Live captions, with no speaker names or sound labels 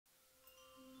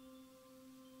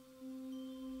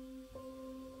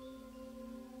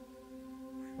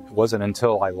It wasn't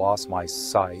until I lost my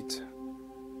sight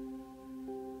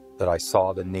that I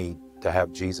saw the need to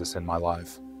have Jesus in my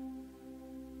life.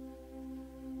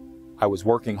 I was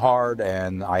working hard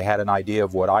and I had an idea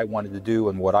of what I wanted to do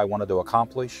and what I wanted to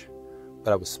accomplish,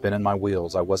 but I was spinning my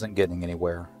wheels. I wasn't getting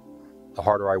anywhere. The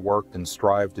harder I worked and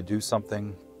strived to do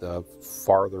something, the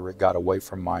farther it got away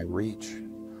from my reach,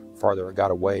 farther it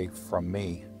got away from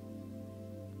me.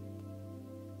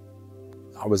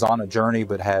 I was on a journey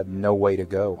but had no way to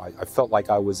go. I felt like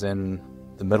I was in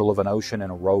the middle of an ocean in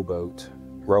a rowboat,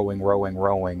 rowing, rowing,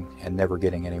 rowing, and never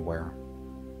getting anywhere.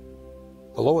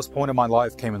 The lowest point of my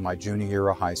life came in my junior year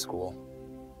of high school.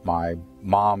 My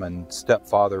mom and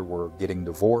stepfather were getting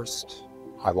divorced.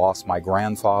 I lost my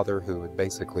grandfather, who had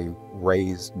basically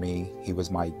raised me. He was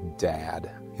my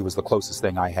dad. He was the closest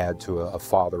thing I had to a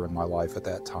father in my life at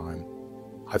that time.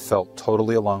 I felt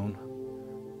totally alone.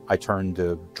 I turned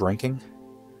to drinking,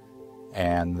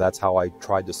 and that's how I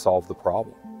tried to solve the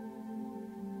problem.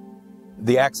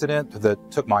 The accident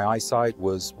that took my eyesight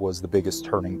was the biggest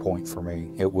turning point for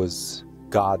me. It was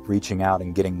God reaching out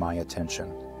and getting my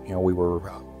attention. You know, we were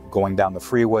going down the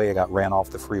freeway. I got ran off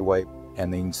the freeway,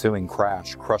 and the ensuing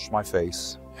crash crushed my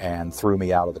face and threw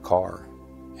me out of the car.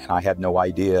 And I had no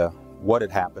idea what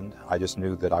had happened. I just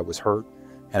knew that I was hurt.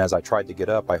 And as I tried to get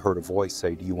up, I heard a voice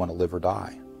say, "Do you want to live or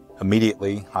die?"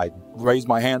 Immediately, I raised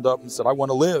my hand up and said, "I want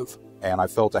to live." And I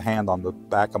felt a hand on the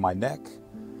back of my neck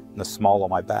and the small of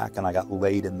my back, and I got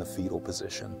laid in the fetal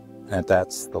position. And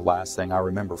that's the last thing I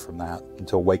remember from that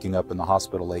until waking up in the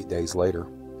hospital 8 days later.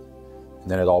 And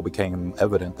then it all became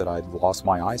evident that I'd lost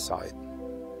my eyesight.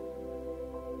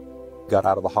 Got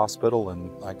out of the hospital, and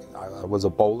I was a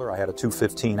bowler. I had a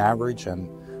 215 average, and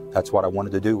that's what I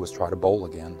wanted to do, was try to bowl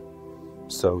again.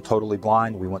 So totally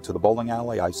blind, we went to the bowling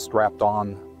alley. I strapped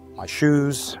on my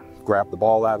shoes, grabbed the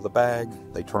ball out of the bag.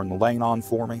 They turned the lane on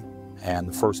for me, and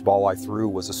the first ball I threw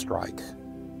was a strike.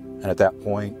 And at that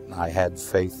point, I had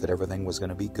faith that everything was going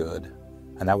to be good.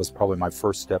 And that was probably my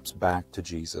first steps back to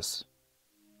Jesus.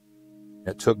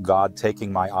 It took God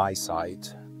taking my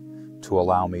eyesight to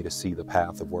allow me to see the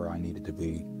path of where I needed to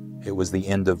be. It was the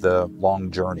end of the long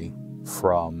journey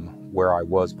from where I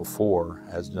was before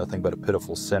as nothing but a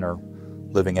pitiful sinner,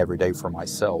 living every day for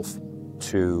myself,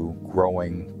 to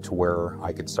growing to where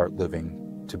I could start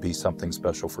living to be something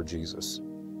special for Jesus.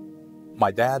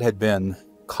 My dad had been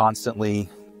constantly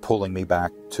pulling me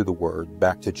back to the Word,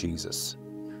 back to Jesus.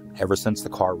 Ever since the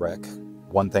car wreck,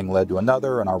 one thing led to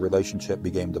another, and our relationship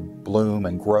began to bloom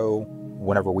and grow.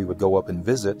 Whenever we would go up and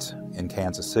visit in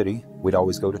Kansas City, we'd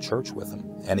always go to church with him.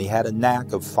 And he had a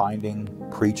knack of finding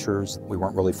preachers. We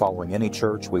weren't really following any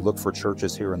church. We looked for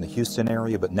churches here in the Houston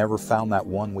area, but never found that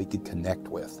one we could connect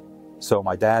with. So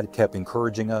my dad kept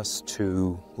encouraging us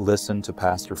to listen to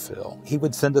Pastor Phil. He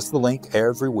would send us the link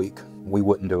every week. We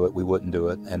wouldn't do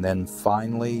it. And then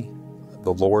finally,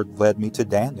 the Lord led me to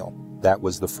Daniel. That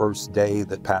was the first day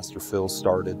that Pastor Phil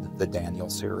started the Daniel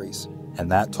series. And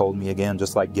that told me again,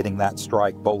 just like getting that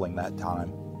strike bowling that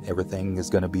time, everything is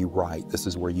going to be right. This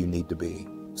is where you need to be.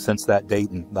 Since that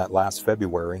date and that last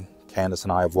February, Candace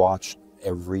and I have watched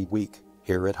every week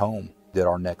here at home. Did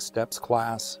our Next Steps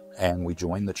class, and we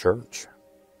joined the church.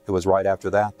 It was right after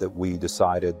that that we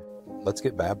decided, let's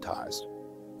get baptized.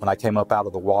 When I came up out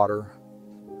of the water,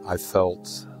 I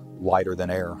felt lighter than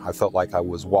air. I felt like I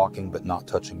was walking but not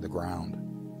touching the ground.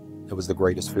 It was the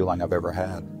greatest feeling I've ever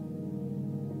had.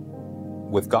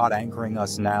 With God anchoring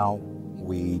us now,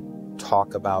 we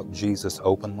talk about Jesus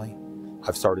openly.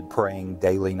 I've started praying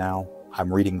daily now.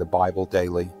 I'm reading the Bible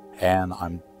daily, and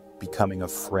I'm becoming a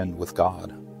friend with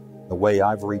God. The way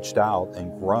I've reached out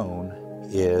and grown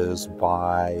is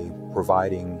by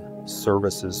providing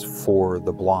services for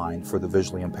the blind, for the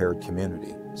visually impaired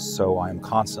community. So I'm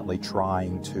constantly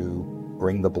trying to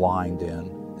bring the blind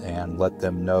in and let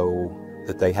them know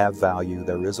that they have value,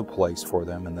 there is a place for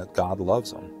them, and that God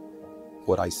loves them.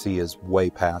 What I see is way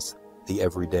past the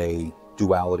everyday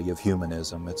duality of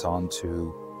humanism. It's on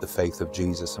to the faith of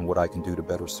Jesus and what I can do to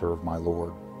better serve my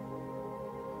Lord.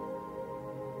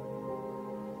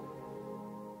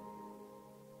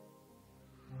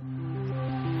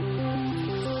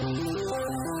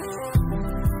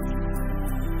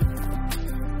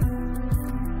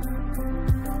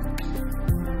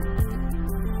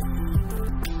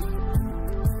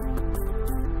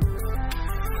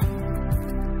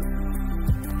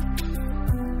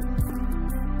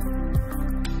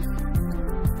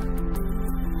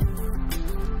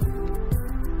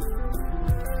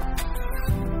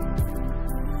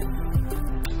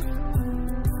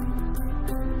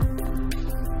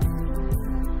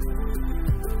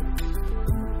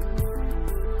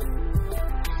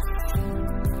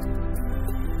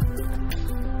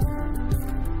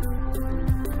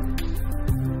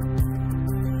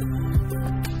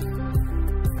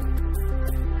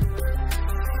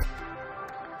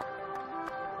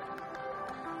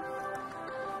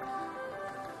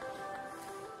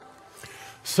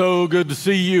 So good to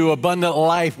see you, Abundant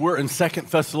Life. We're in 2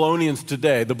 Thessalonians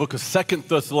today, the book of 2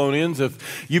 Thessalonians.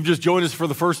 If you've just joined us for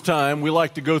the first time, we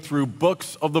like to go through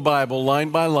books of the Bible line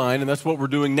by line, and that's what we're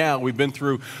doing now. We've been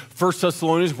through 1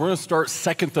 Thessalonians. We're going to start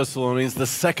 2 Thessalonians, the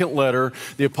second letter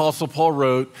the Apostle Paul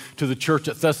wrote to the church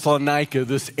at Thessalonica,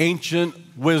 this ancient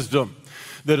wisdom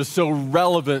that is so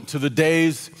relevant to the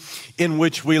days in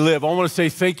which we live. I want to say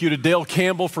thank you to Dale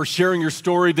Campbell for sharing your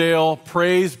story, Dale.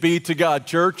 Praise be to God.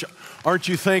 Church, aren't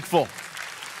you thankful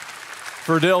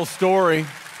for Dale's story?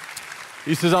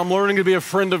 He says, I'm learning to be a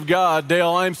friend of God.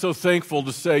 Dale, I'm so thankful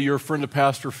to say you're a friend of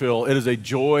Pastor Phil. It is a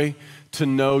joy to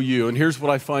know you. And here's what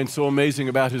I find so amazing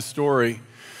about his story.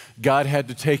 God had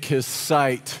to take his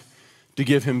sight to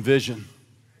give him vision.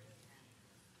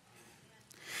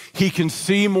 He can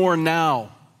see more now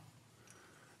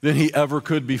than he ever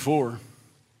could before.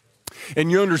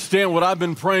 And you understand what I've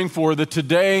been praying for, that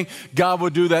today God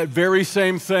would do that very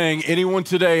same thing. Anyone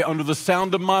today, under the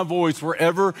sound of my voice,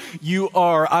 wherever you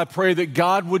are, I pray that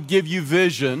God would give you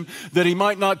vision, that he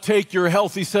might not take your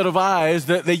healthy set of eyes,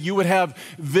 that you would have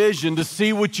vision to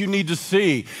see what you need to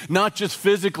see, not just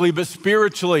physically, but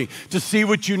spiritually, to see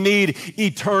what you need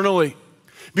eternally.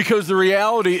 Because the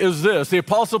reality is this, the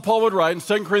Apostle Paul would write in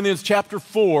 2 Corinthians chapter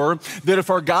 4 that if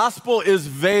our gospel is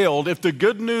veiled, if the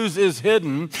good news is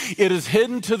hidden, it is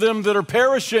hidden to them that are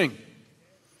perishing,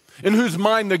 in whose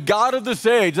mind the God of this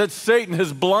age, that's Satan,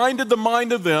 has blinded the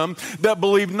mind of them that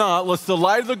believe not, lest the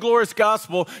light of the glorious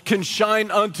gospel can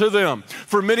shine unto them.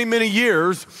 For many, many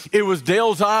years, it was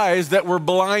Dale's eyes that were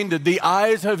blinded, the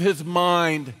eyes of his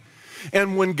mind.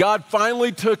 And when God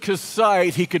finally took his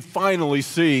sight, he could finally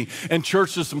see. And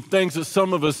church, there's some things that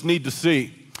some of us need to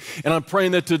see. And I'm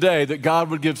praying that today that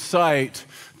God would give sight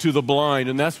to the blind.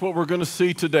 And that's what we're going to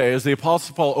see today as the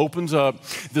Apostle Paul opens up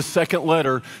the second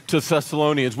letter to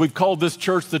Thessalonians. We've called this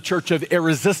church the church of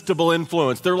irresistible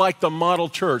influence. They're like the model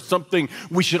church, something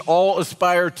we should all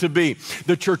aspire to be.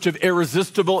 The church of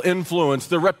irresistible influence.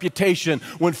 Their reputation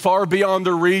went far beyond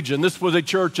their region. This was a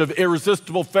church of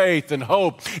irresistible faith and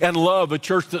hope and love, a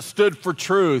church that stood for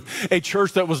truth, a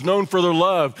church that was known for their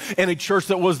love, and a church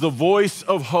that was the voice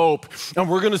of hope. And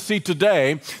we're going to see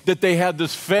today that they had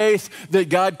this faith that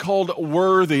God called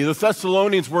worthy. The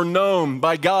Thessalonians were known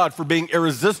by God for being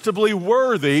irresistibly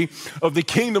worthy of the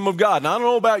kingdom of God. Now, I don't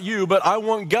know about you, but I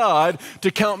want God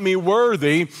to count me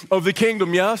worthy of the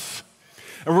kingdom, yes?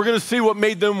 And we're going to see what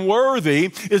made them worthy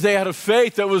is they had a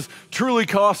faith that was truly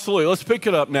costly. Let's pick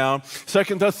it up now.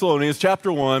 2 Thessalonians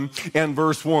chapter 1 and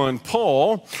verse 1.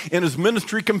 Paul and his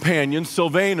ministry companions,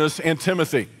 Silvanus and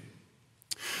Timothy,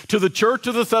 to the church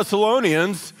of the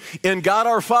Thessalonians in God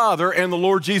our Father and the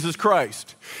Lord Jesus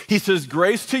Christ. He says,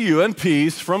 grace to you and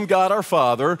peace from God our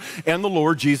Father and the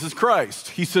Lord Jesus Christ.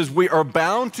 He says, we are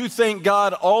bound to thank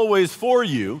God always for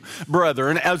you,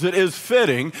 brethren, as it is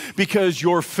fitting, because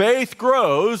your faith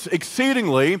grows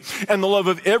exceedingly, and the love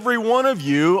of every one of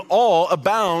you all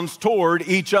abounds toward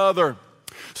each other,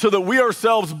 so that we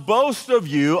ourselves boast of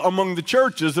you among the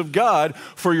churches of God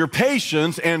for your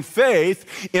patience and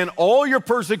faith in all your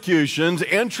persecutions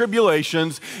and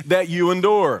tribulations that you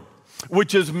endure,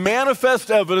 which is manifest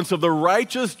evidence of the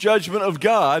righteous judgment of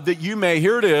God, that you may,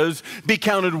 here it is, be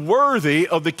counted worthy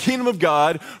of the kingdom of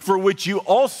God, for which you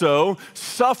also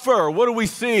suffer. What do we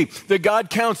see? That God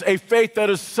counts a faith that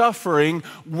is suffering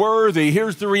worthy.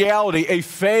 Here's the reality. A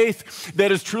faith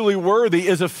that is truly worthy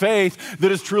is a faith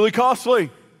that is truly costly.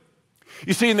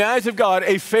 You see, in the eyes of God,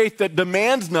 a faith that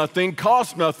demands nothing,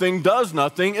 costs nothing, does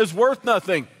nothing, is worth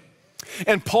nothing.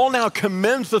 And Paul now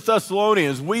commends the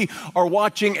Thessalonians. We are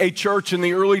watching a church in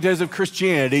the early days of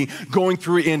Christianity going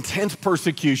through intense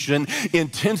persecution,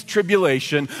 intense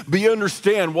tribulation. But you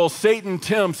understand, while Satan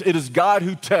tempts, it is God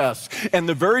who tests. And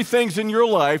the very things in your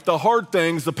life, the hard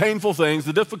things, the painful things,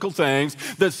 the difficult things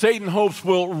that Satan hopes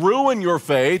will ruin your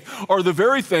faith are the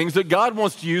very things that God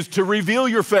wants to use to reveal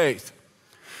your faith.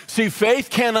 See, faith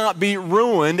cannot be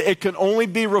ruined. It can only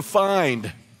be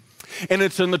refined. And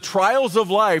it's in the trials of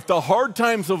life, the hard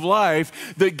times of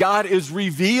life, that God is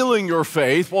revealing your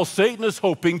faith while Satan is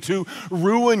hoping to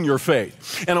ruin your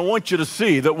faith. And I want you to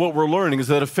see that what we're learning is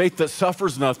that a faith that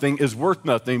suffers nothing is worth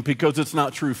nothing because it's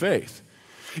not true faith.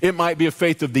 It might be a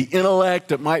faith of the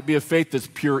intellect. It might be a faith that's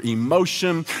pure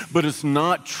emotion, but it's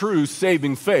not true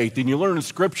saving faith. And you learn in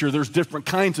Scripture there's different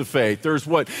kinds of faith. There's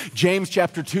what James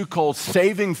chapter 2 calls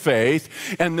saving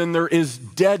faith, and then there is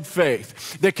dead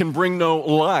faith that can bring no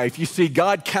life. You see,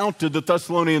 God counted the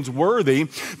Thessalonians worthy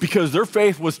because their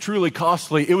faith was truly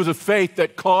costly. It was a faith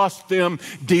that cost them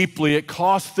deeply. It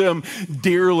cost them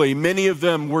dearly. Many of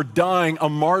them were dying a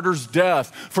martyr's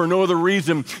death for no other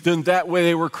reason than that way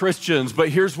they were Christians. But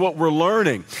here here's what we're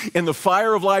learning. In the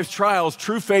fire of life's trials,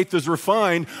 true faith is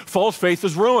refined, false faith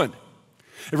is ruined.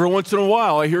 Every once in a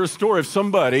while, I hear a story of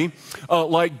somebody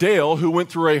like Dale who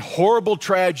went through a horrible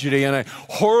tragedy and a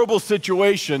horrible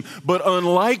situation, but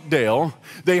unlike Dale,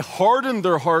 they hardened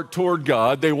their heart toward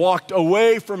God. They walked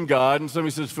away from God, and somebody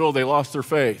says, Phil, they lost their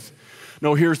faith.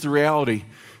 No, here's the reality.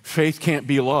 Faith can't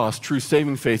be lost. True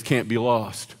saving faith can't be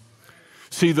lost.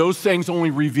 See, those things only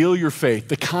reveal your faith,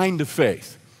 the kind of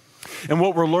faith. And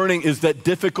what we're learning is that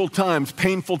difficult times,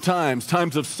 painful times,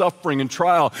 times of suffering and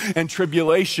trial and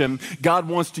tribulation, God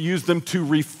wants to use them to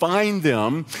refine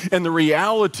them. And the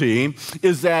reality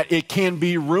is that it can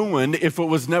be ruined if it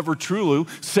was never truly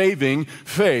saving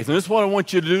faith. And this is what I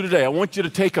want you to do today. I want you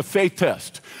to take a faith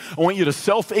test. I want you to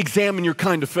self-examine your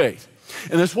kind of faith.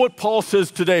 And that's what Paul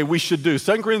says today we should do.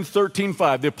 2 Corinthians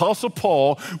 13:5, the Apostle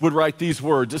Paul would write these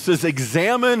words. It says,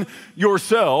 examine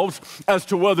yourselves as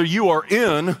to whether you are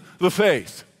in the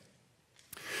faith.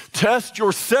 Test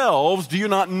yourselves. Do you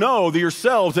not know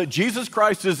yourselves that Jesus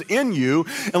Christ is in you,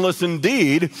 unless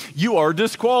indeed you are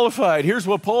disqualified? Here's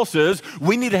what Paul says.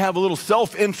 We need to have a little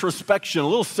self-introspection, a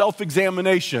little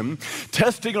self-examination,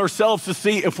 testing ourselves to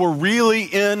see if we're really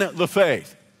in the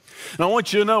faith. And I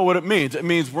want you to know what it means. It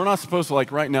means we're not supposed to,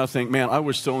 like, right now think, man, I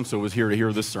wish so-and-so was here to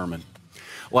hear this sermon.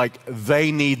 Like,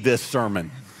 they need this sermon.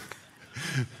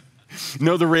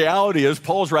 No, the reality is,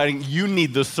 Paul's writing, you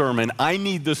need this sermon. I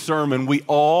need this sermon. We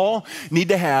all need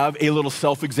to have a little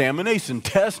self-examination.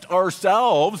 Test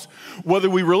ourselves whether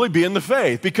we really be in the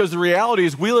faith. Because the reality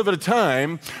is we live at a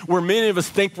time where many of us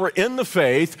think we're in the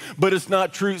faith, but it's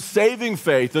not true saving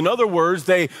faith. In other words,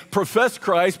 they profess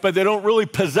Christ, but they don't really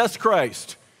possess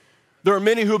Christ. There are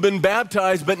many who have been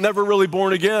baptized but never really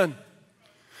born again.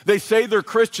 They say they're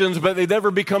Christians, but they never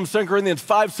become, 2 Corinthians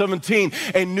 5:17,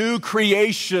 a new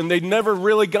creation. They've never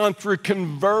really gone through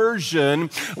conversion,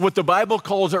 what the Bible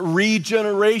calls it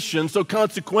regeneration. So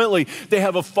consequently, they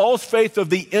have a false faith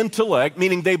of the intellect,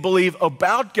 meaning they believe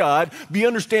about God. But you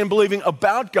understand, believing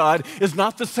about God is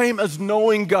not the same as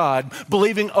knowing God.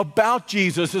 Believing about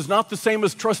Jesus is not the same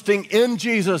as trusting in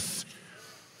Jesus.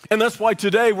 And that's why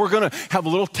today we're going to have a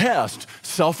little test,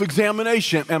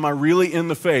 self-examination. Am I really in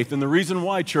the faith? And the reason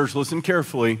why, church, listen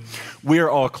carefully, we are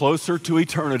all closer to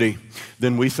eternity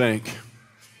than we think.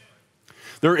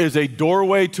 There is a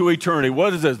doorway to eternity.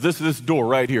 What is this? This door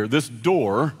right here. This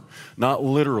door, not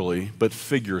literally, but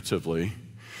figuratively,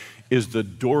 is the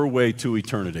doorway to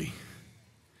eternity,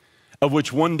 of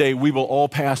which one day we will all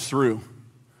pass through.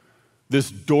 This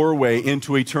doorway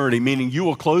into eternity, meaning you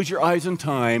will close your eyes in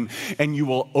time and you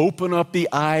will open up the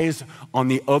eyes on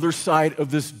the other side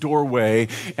of this doorway.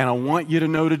 And I want you to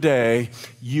know today,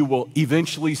 you will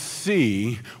eventually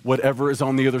see whatever is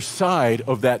on the other side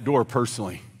of that door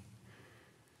personally.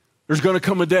 There's going to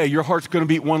come a day your heart's going to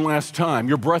beat one last time.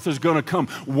 Your breath is going to come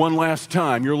one last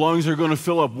time. Your lungs are going to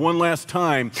fill up one last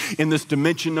time in this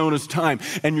dimension known as time.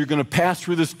 And you're going to pass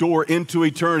through this door into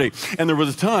eternity. And there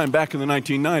was a time back in the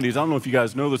 1990s, I don't know if you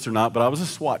guys know this or not, but I was a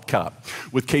SWAT cop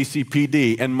with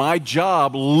KCPD. And my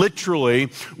job literally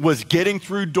was getting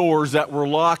through doors that were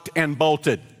locked and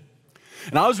bolted.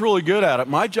 And I was really good at it.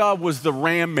 My job was the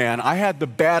ram man. I had the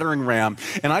battering ram.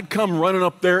 And I'd come running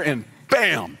up there and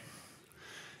bam!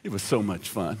 It was so much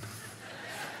fun.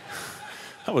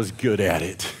 I was good at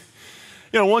it.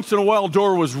 You know, once in a while,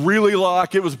 door was really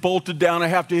locked. It was bolted down. I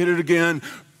have to hit it again.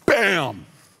 Bam!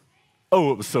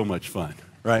 Oh, it was so much fun,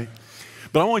 right?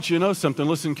 But I want you to know something.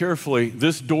 Listen carefully.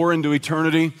 This door into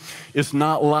eternity is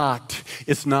not locked.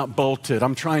 It's not bolted.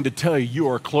 I'm trying to tell you, you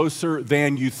are closer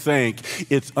than you think.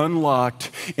 It's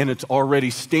unlocked, and it's already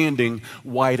standing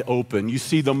wide open. You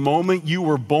see, the moment you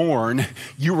were born,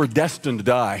 you were destined to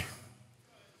die.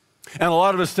 And a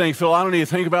lot of us think, Phil, I don't need to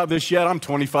think about this yet. I'm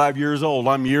 25 years old.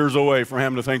 I'm years away from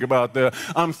having to think about that.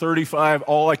 I'm 35.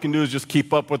 All I can do is just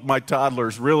keep up with my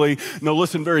toddlers. Really? No,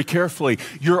 listen very carefully.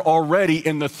 You're already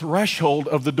in the threshold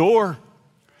of the door.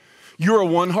 You're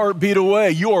one heartbeat away.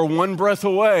 You are one breath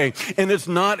away. And it's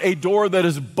not a door that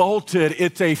is bolted.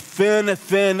 It's a thin,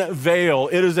 thin veil.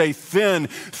 It is a thin,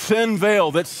 thin veil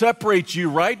that separates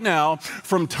you right now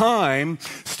from time,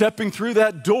 stepping through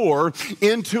that door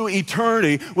into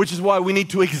eternity, which is why we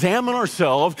need to examine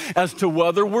ourselves as to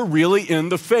whether we're really in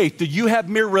the faith. Do you have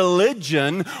mere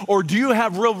religion or do you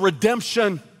have real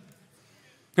redemption?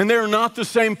 And they're not the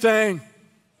same thing.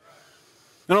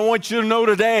 And I want you to know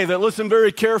today that, listen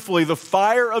very carefully, the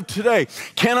fire of today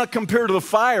cannot compare to the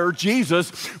fire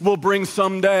Jesus will bring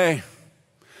someday.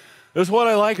 This is what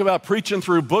I like about preaching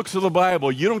through books of the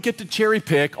Bible. You don't get to cherry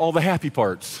pick all the happy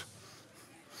parts.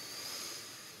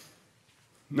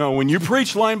 No, when you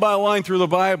preach line by line through the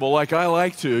Bible like I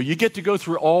like to, you get to go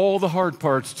through all the hard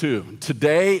parts too.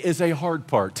 Today is a hard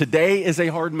part. Today is a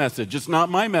hard message. It's not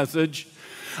my message.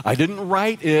 I didn't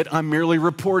write it. I'm merely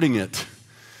reporting it.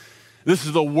 This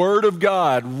is the Word of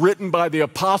God written by the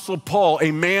Apostle Paul,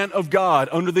 a man of God,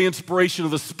 under the inspiration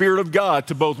of the Spirit of God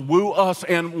to both woo us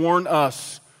and warn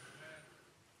us.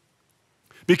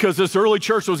 Because this early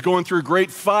church was going through great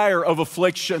fire of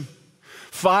affliction,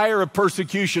 fire of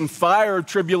persecution, fire of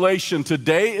tribulation.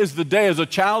 Today is the day as a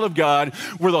child of God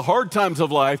where the hard times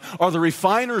of life are the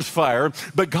refiner's fire.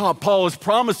 But Paul is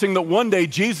promising that one day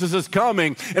Jesus is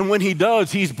coming, and when he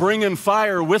does, he's bringing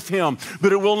fire with him.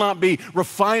 But it will not be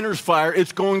refiner's fire.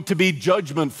 It's going to be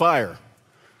judgment fire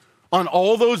on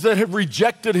all those that have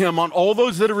rejected him, on all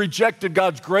those that have rejected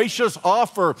God's gracious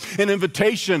offer and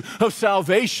invitation of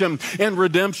salvation and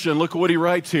redemption. Look at what he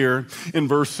writes here in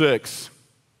verse 6.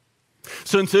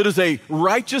 Since it is a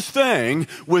righteous thing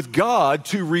with God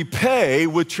to repay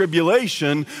with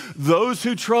tribulation those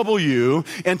who trouble you,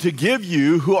 and to give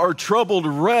you who are troubled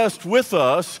rest with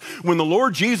us when the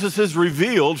Lord Jesus is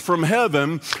revealed from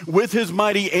heaven with his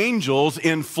mighty angels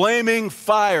in flaming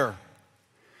fire,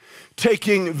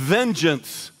 taking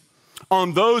vengeance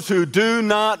on those who do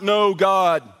not know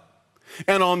God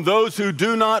and on those who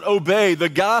do not obey the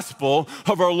gospel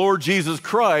of our Lord Jesus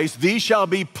Christ. These shall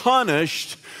be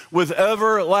punished with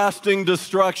everlasting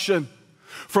destruction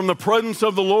from the presence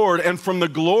of the Lord and from the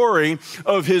glory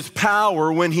of his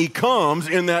power when he comes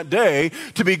in that day,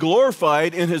 to be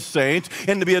glorified in his saints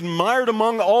and to be admired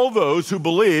among all those who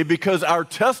believe, because our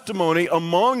testimony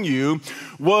among you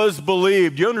was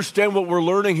believed. You understand what we're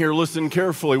learning here? Listen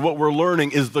carefully. What we're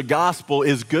learning is the gospel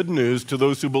is good news to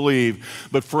those who believe,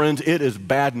 but friends, it is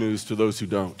bad news to those who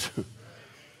don't.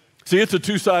 See, it's a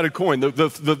two-sided coin.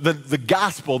 The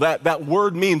gospel, that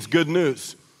word means good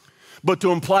news. But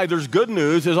to imply there's good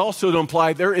news is also to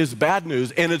imply there is bad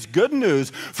news. And it's good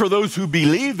news for those who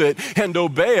believe it and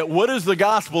obey it. What is the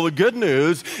gospel? The good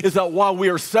news is that while we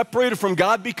are separated from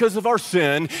God because of our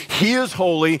sin, he is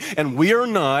holy and we are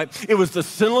not. It was the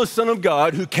sinless Son of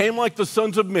God who came like the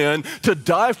sons of men to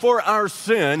die for our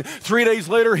sin. 3 days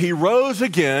later, he rose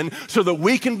again so that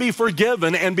we can be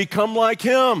forgiven and become like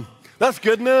him. That's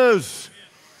good news.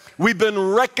 We've been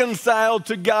reconciled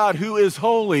to God who is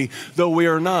holy, though we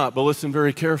are not. But listen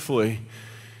very carefully.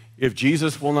 If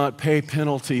Jesus will not pay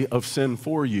penalty of sin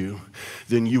for you,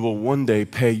 then you will one day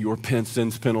pay your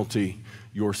sin's penalty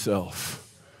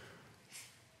yourself.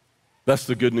 That's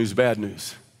the good news, bad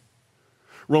news.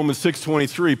 Romans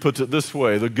 6:23 puts it this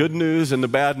way: the good news and the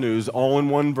bad news all in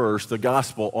one verse, the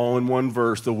gospel all in one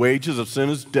verse. The wages of sin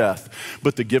is death,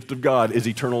 but the gift of God is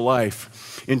eternal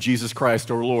life in Jesus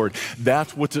Christ our Lord.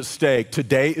 That's what's at stake.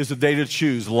 Today is the day to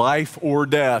choose life or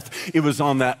death. It was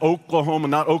on that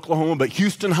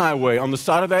Houston highway on the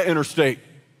side of that interstate.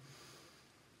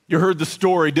 You heard the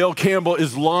story. Dale Campbell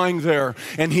is lying there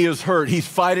and he is hurt. He's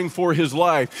fighting for his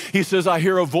life. He says, I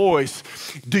hear a voice.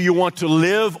 Do you want to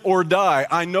live or die?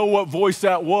 I know what voice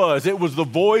that was. It was the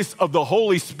voice of the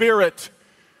Holy Spirit.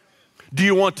 Do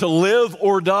you want to live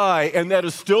or die? And that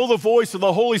is still the voice of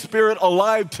the Holy Spirit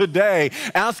alive today,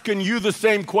 asking you the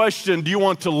same question. Do you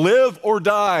want to live or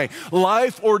die?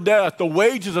 Life or death? The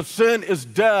wages of sin is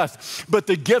death, but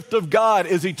the gift of God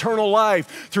is eternal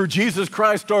life through Jesus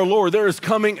Christ our Lord. There is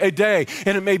coming a day,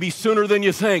 and it may be sooner than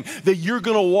you think, that you're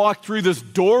going to walk through this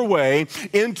doorway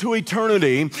into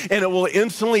eternity, and it will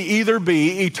instantly either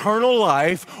be eternal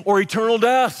life or eternal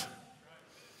death.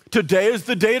 Today is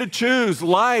the day to choose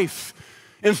life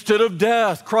instead of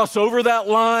death. Cross over that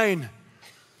line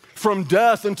from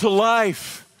death into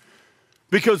life.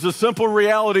 Because the simple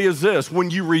reality is this: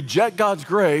 when you reject God's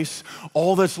grace,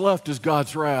 all that's left is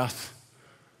God's wrath.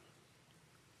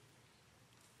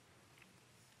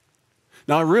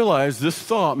 Now, I realize this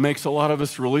thought makes a lot of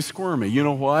us really squirmy. You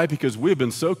know why? Because we've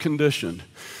been so conditioned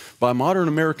by modern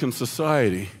American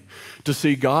society to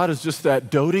see God as just that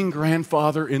doting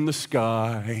grandfather in the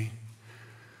sky,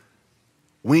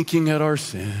 winking at our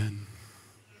sin.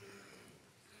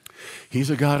 He's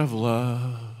a God of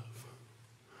love.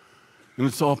 And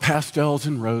it's all pastels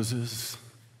and roses.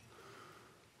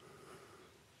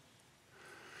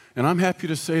 And I'm happy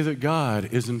to say that God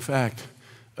is, in fact,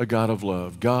 a God of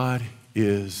love. God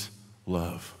is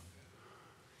love.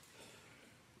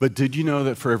 But did you know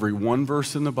that for every one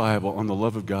verse in the Bible on the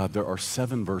love of God, there are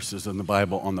 7 verses in the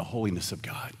Bible on the holiness of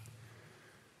God?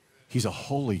 He's a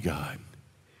holy God.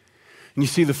 And you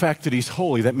see the fact that he's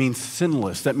holy, that means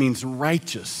sinless, that means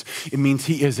righteous. It means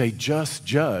he is a just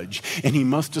judge, and he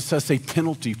must assess a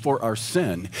penalty for our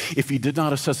sin. If he did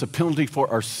not assess a penalty for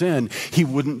our sin, he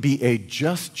wouldn't be a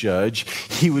just judge,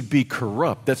 he would be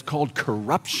corrupt. That's called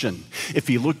corruption if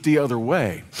he looked the other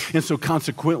way. And so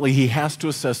consequently, he has to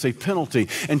assess a penalty.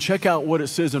 And check out what it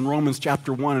says in Romans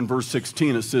chapter 1 and verse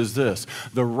 16. It says this,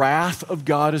 "The wrath of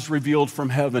God is revealed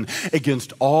from heaven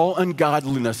against all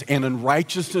ungodliness and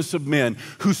unrighteousness of men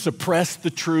who suppress the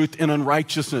truth in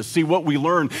unrighteousness." See, what we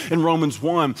learn in Romans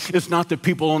 1 is not that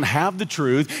people don't have the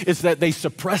truth, it's that they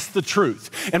suppress the truth.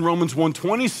 And Romans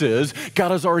 1:20 says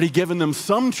God has already given them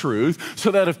some truth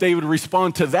so that if they would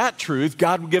respond to that truth,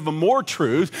 God would give them more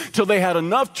truth till they had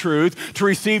enough truth to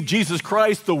receive Jesus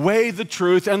Christ, the way, the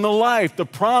truth, and the life. The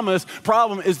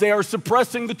problem is they are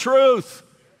suppressing the truth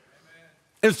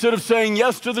instead of saying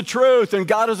yes to the truth. And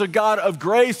God is a God of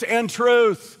grace and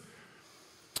truth.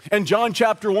 And John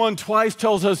chapter 1 twice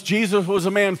tells us Jesus was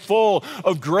a man full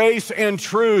of grace and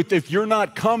truth. If you're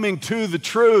not coming to the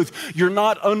truth, you're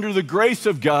not under the grace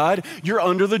of God, you're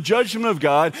under the judgment of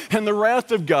God and the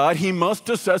wrath of God. He must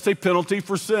assess a penalty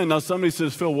for sin. Now somebody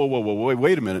says, Phil,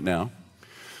 wait a minute now.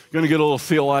 You're going to get a little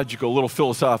theological, a little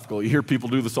philosophical. You hear people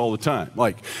do this all the time.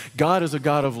 Like, God is a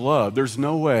God of love. There's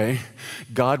no way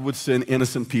God would send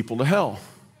innocent people to hell.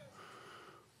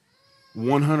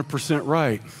 100%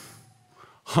 right.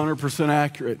 100%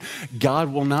 accurate.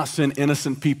 God will not send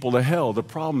innocent people to hell. The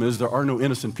problem is there are no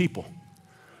innocent people.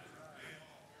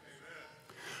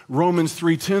 Romans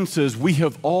 3:10 says, we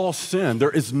have all sinned. There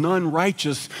is none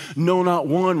righteous, no, not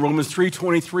one. Romans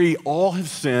 3:23, all have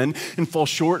sinned and fall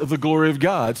short of the glory of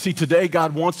God. See, today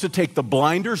God wants to take the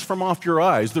blinders from off your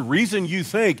eyes. The reason you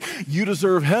think you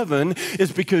deserve heaven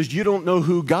is because you don't know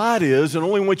who God is, and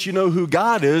only once you know who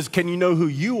God is can you know who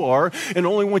you are, and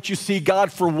only once you see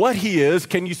God for what he is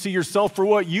can you see yourself for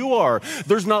what you are.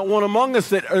 There's not one among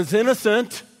us that is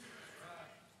innocent.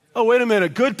 Oh, wait a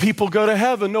minute, good people go to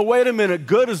heaven. No, wait a minute,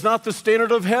 good is not the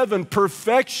standard of heaven.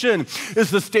 Perfection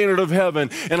is the standard of heaven.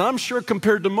 And I'm sure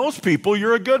compared to most people,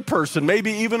 you're a good person,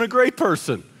 maybe even a great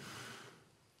person.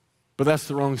 But that's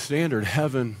the wrong standard.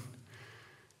 Heaven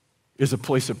is a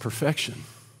place of perfection.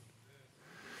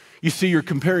 You see, you're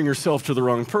comparing yourself to the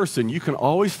wrong person. You can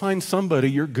always find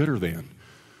somebody you're gooder than.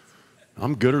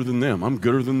 I'm gooder than them, I'm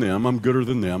gooder than them, I'm gooder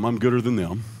than them, I'm gooder than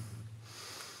them.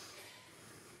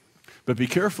 But be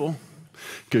careful,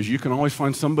 because you can always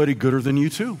find somebody gooder than you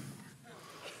too.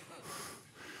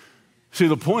 See,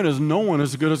 the point is no one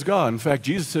is as good as God. In fact,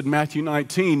 Jesus said in Matthew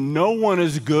 19, no one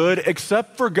is good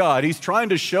except for God. He's trying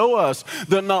to show us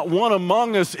that not one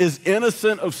among us is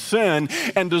innocent of sin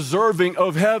and deserving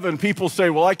of heaven. People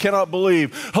say, well, I cannot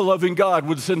believe a loving God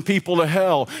would send people to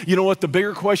hell. You know what the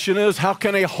bigger question is? How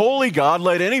can a holy God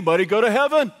let anybody go to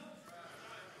heaven?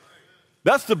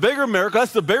 That's the bigger miracle.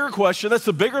 That's the bigger question. That's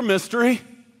the bigger mystery.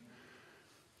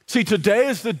 See, today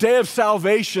is the day of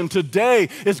salvation. Today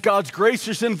is God's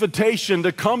gracious invitation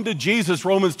to come to Jesus.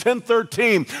 Romans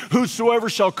 10:13, whosoever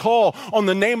shall call on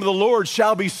the name of the Lord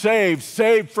shall be saved,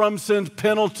 saved from sin's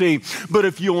penalty. But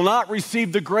if you will not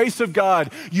receive the grace of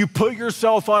God, you put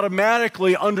yourself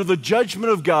automatically under the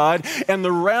judgment of God and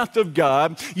the wrath of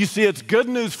God. You see, it's good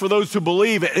news for those who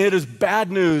believe. It is bad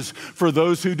news for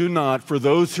those who do not. For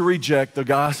those who reject the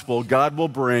gospel, God will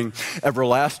bring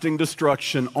everlasting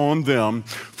destruction on them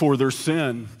for their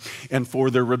sin and for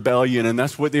their rebellion. And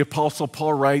that's what the Apostle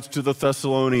Paul writes to the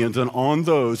Thessalonians. And on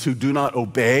those who do not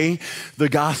obey the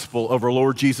gospel of our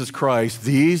Lord Jesus Christ,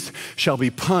 these shall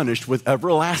be punished with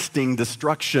everlasting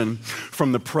destruction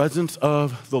from the presence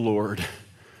of the Lord.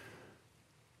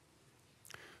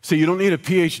 See, you don't need a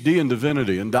PhD in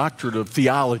divinity and doctorate of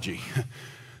theology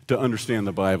to understand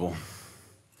the Bible.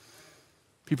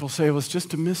 People say, well, it's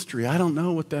just a mystery. I don't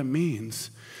know what that means.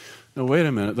 No, wait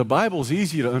a minute. The Bible's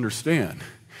easy to understand.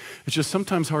 It's just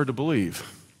sometimes hard to believe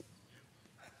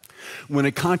when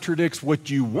it contradicts what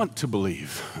you want to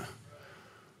believe.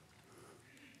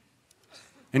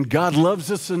 And God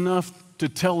loves us enough to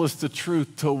tell us the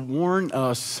truth, to warn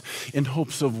us in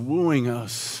hopes of wooing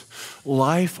us.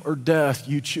 Life or death,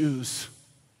 you choose.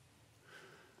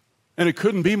 And it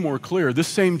couldn't be more clear. This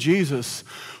same Jesus,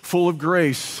 full of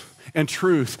grace and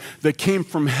truth, that came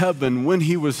from heaven when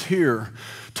he was here,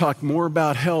 talked more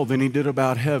about hell than he did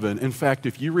about heaven. In fact,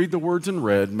 if you read the words in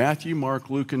red, Matthew, Mark,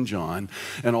 Luke, and John,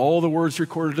 and all the words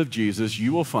recorded of Jesus,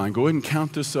 you will find, go ahead and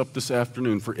count this up this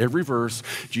afternoon. For every verse,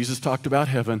 Jesus talked about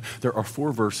heaven. There are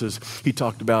 4 verses he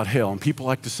talked about hell. And people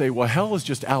like to say, well, hell is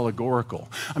just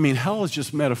allegorical. I mean, hell is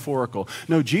just metaphorical.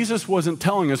 No, Jesus wasn't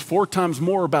telling us 4 times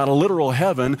more about a literal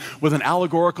heaven with an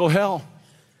allegorical hell.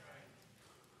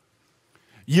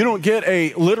 You don't get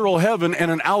a literal heaven and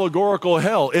an allegorical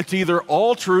hell. It's either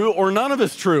all true or none of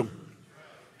it's true.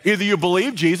 Either you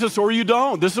believe Jesus or you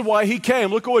don't. This is why he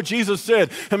came. Look at what Jesus said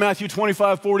in Matthew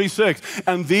 25:46.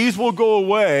 And these will go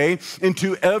away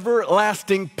into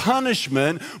everlasting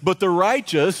punishment, but the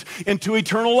righteous into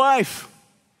eternal life.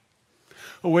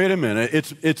 Oh, wait a minute.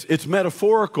 It's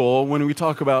metaphorical when we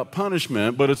talk about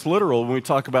punishment, but it's literal when we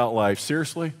talk about life.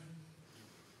 Seriously?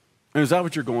 And is that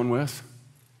what you're going with?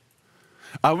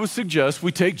 I would suggest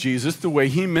we take Jesus the way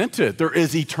he meant it. There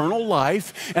is eternal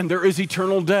life and there is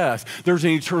eternal death. There's an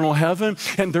eternal heaven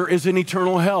and there is an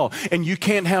eternal hell. And you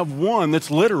can't have one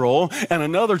that's literal and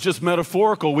another just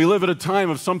metaphorical. We live at a time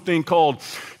of something called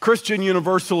Christian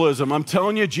universalism. I'm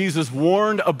telling you, Jesus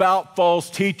warned about false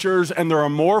teachers, and there are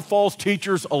more false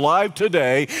teachers alive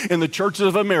today in the churches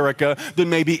of America than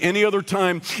maybe any other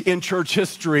time in church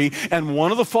history. And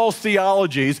one of the false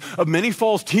theologies of many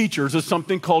false teachers is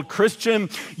something called Christian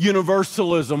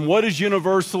universalism. What is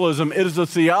universalism? It is a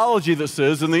theology that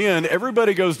says, in the end,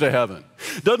 everybody goes to heaven.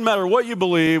 Doesn't matter what you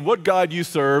believe, what God you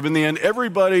serve, in the end,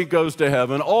 everybody goes to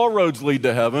heaven. All roads lead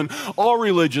to heaven. All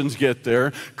religions get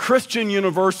there. Christian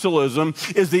universalism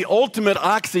is the ultimate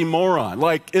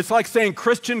oxymoron. It's like saying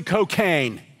Christian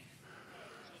cocaine.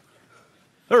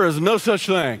 There is no such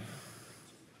thing.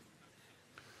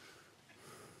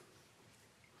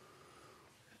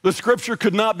 The scripture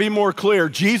could not be more clear.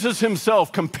 Jesus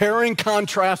himself comparing,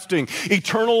 contrasting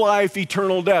eternal life,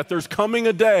 eternal death. There's coming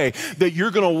a day that you're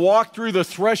going to walk through the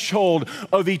threshold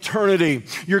of eternity.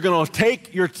 You're going to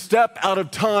take your step out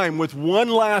of time with one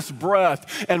last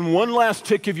breath and one last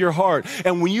tick of your heart.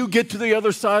 And when you get to the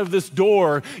other side of this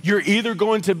door, you're either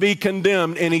going to be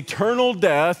condemned in eternal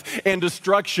death and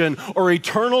destruction or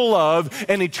eternal love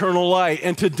and eternal light.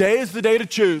 And today is the day to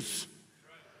choose.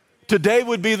 Today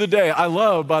would be the day. I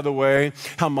love, by the way,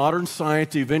 how modern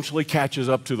science eventually catches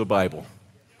up to the Bible.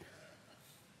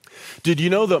 Did you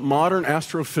know that modern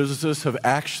astrophysicists have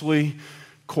actually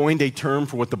coined a term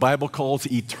for what the Bible calls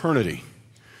eternity?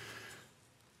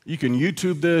 You can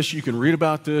YouTube this, you can read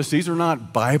about this. These are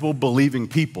not Bible-believing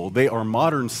people. They are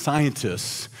modern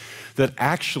scientists that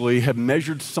actually have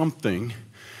measured something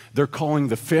they're calling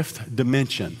the fifth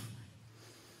dimension.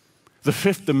 The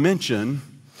fifth dimension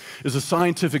is a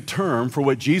scientific term for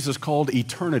what Jesus called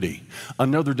eternity,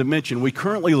 another dimension. We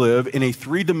currently live in a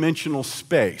three-dimensional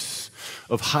space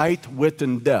of height, width,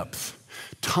 and depth.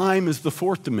 Time is the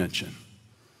fourth dimension.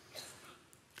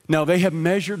 Now, they have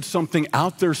measured something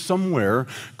out there somewhere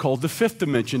called the fifth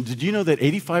dimension. Did you know that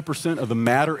 85% of the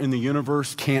matter in the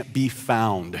universe can't be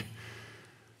found?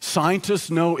 Scientists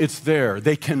know it's there.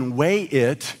 They can weigh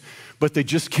it, but they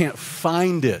just can't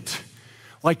find it.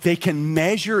 Like they can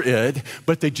measure it,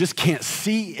 but they just can't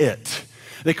see it.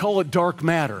 They call it dark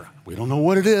matter. We don't know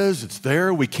what it is. It's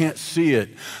there. We can't see it.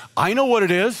 I know what it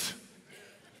is.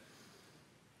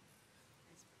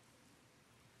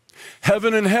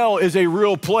 Heaven and hell is a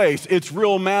real place. It's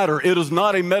real matter. It is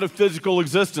not a metaphysical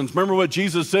existence. Remember what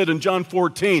Jesus said in John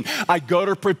 14. I go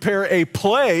to prepare a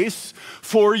place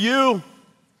for you.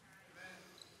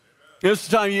 This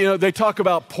time, they talk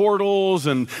about portals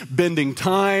and bending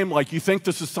time. Like you think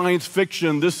this is science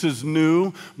fiction. This is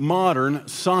new, modern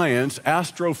science.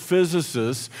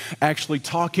 Astrophysicists actually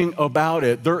talking about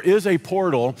it. There is a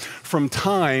portal from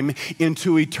time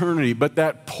into eternity, but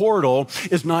that portal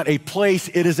is not a place.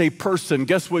 It is a person.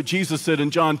 Guess what Jesus said in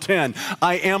John 10?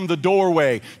 I am the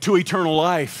doorway to eternal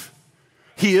life.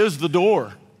 He is the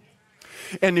door.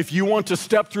 And if you want to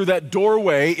step through that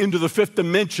doorway into the fifth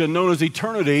dimension known as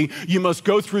eternity, you must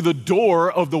go through the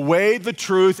door of the way, the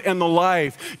truth, and the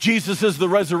life. Jesus is the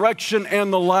resurrection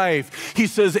and the life. He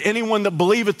says, anyone that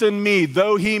believeth in me,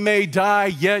 though he may die,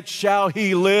 yet shall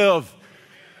he live.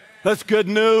 That's good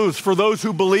news for those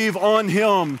who believe on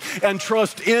him and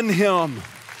trust in him.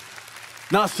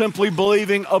 Not simply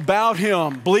believing about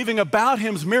him. Believing about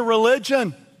him is mere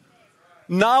religion.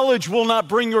 Knowledge will not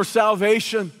bring your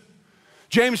salvation.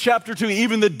 James chapter 2,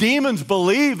 even the demons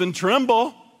believe and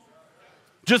tremble.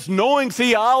 Just knowing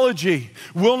theology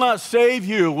will not save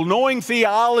you. Knowing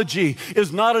theology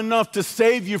is not enough to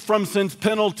save you from sin's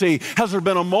penalty. Has there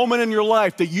been a moment in your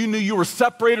life that you knew you were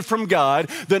separated from God,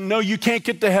 that no, you can't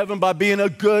get to heaven by being a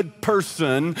good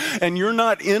person, and you're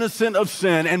not innocent of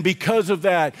sin, and because of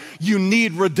that, you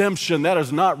need redemption? That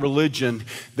is not religion,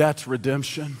 that's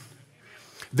redemption.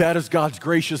 That is God's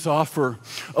gracious offer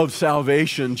of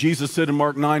salvation. Jesus said in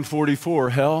Mark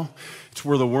 9:44, hell, it's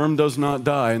where the worm does not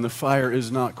die and the fire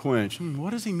is not quenched. What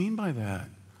does he mean by that?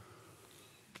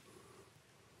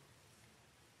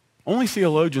 Only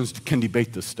theologians can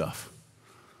debate this stuff.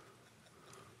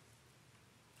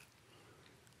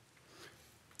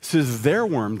 says their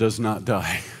worm does not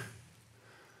die.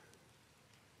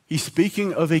 He's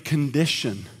speaking of a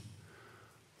condition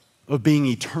of being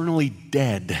eternally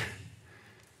dead,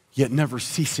 yet never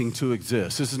ceasing to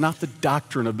exist. This is not the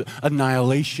doctrine of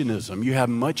annihilationism. You have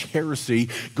much heresy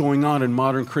going on in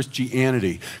modern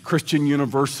Christianity. Christian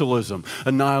universalism,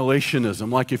 annihilationism,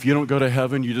 like if you don't go to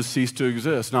heaven, you just cease to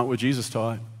exist. Not what Jesus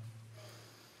taught.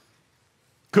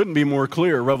 Couldn't be more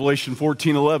clear. Revelation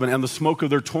 14:11, and the smoke of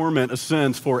their torment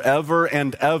ascends forever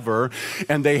and ever,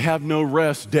 and they have no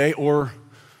rest, day or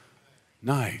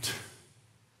night.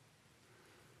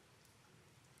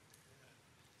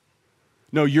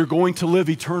 No, you're going to live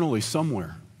eternally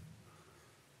somewhere.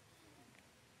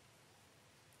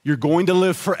 You're going to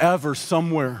live forever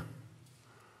somewhere.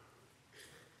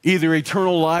 Either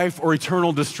eternal life or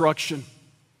eternal destruction.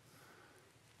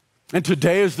 And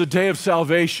today is the day of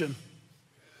salvation.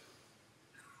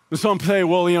 And some say,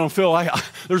 well, Phil,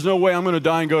 there's no way I'm going to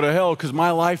die and go to hell because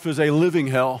my life is a living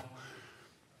hell.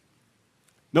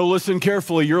 No, listen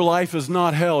carefully. Your life is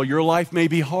not hell. Your life may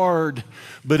be hard,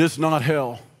 but it's not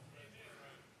hell.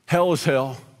 Hell is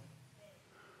hell.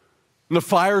 And the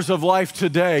fires of life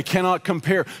today cannot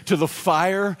compare to the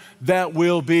fire that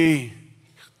will be.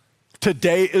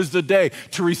 Today is the day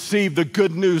to receive the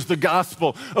good news, the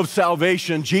gospel of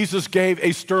salvation. Jesus gave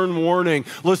a stern warning.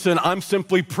 Listen, I'm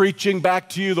simply preaching back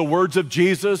to you the words of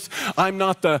Jesus. I'm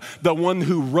not the one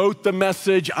who wrote the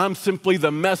message. I'm simply the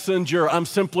messenger. I'm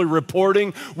simply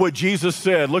reporting what Jesus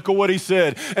said. Look at what he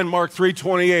said in Mark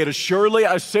 3:28. Assuredly,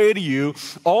 I say to you,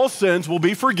 all sins will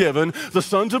be forgiven the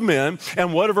sons of men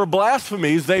and whatever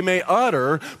blasphemies they may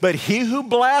utter. But he who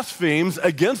blasphemes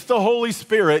against the Holy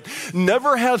Spirit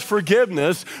never has forgiveness,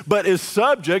 but is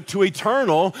subject to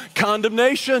eternal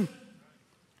condemnation.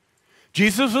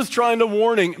 Jesus was trying to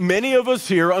warn many of us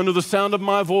here under the sound of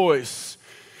my voice.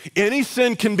 Any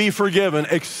sin can be forgiven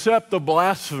except the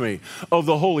blasphemy of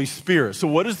the Holy Spirit. So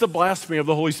what is the blasphemy of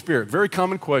the Holy Spirit? Very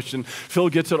common question. Phil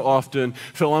gets it often.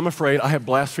 Phil, I'm afraid I have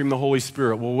blasphemed the Holy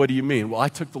Spirit. Well, what do you mean? Well, I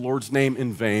took the Lord's name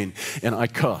in vain and I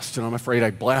cussed and I'm afraid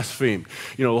I blasphemed,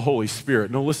 the Holy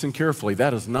Spirit. No, listen carefully.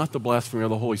 That is not the blasphemy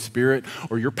of the Holy Spirit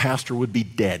or your pastor would be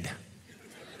dead.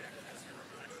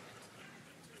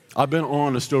 I've been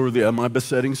honest over my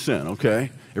besetting sin,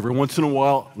 okay? Every once in a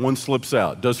while, one slips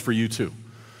out. Does for you too.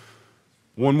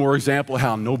 One more example of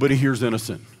how nobody here is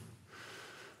innocent.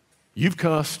 You've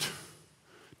cussed.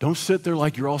 Don't sit there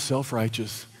like you're all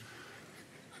self-righteous.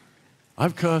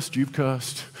 I've cussed, you've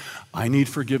cussed. I need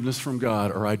forgiveness from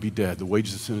God or I'd be dead. The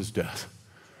wages of sin is death.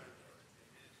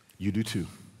 You do too.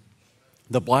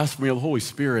 The blasphemy of the Holy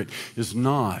Spirit is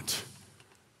not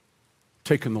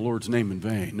taking the Lord's name in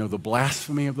vain. No, the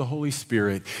blasphemy of the Holy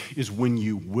Spirit is when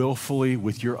you willfully,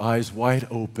 with your eyes wide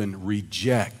open,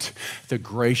 reject the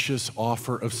gracious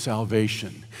offer of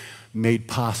salvation made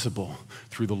possible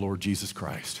through the Lord Jesus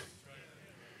Christ.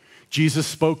 Jesus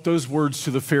spoke those words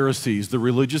to the Pharisees, the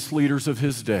religious leaders of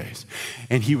his days,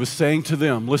 and he was saying to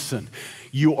them, listen,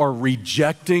 you are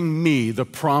rejecting me, the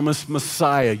promised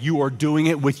Messiah. You are doing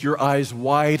it with your eyes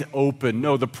wide open.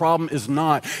 No, the problem is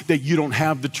not that you don't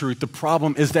have the truth. The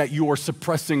problem is that you are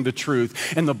suppressing the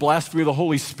truth. And the blasphemy of the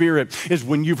Holy Spirit is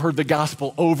when you've heard the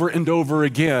gospel over and over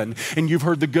again, and you've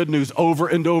heard the good news over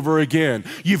and over again.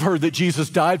 You've heard that Jesus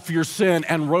died for your sin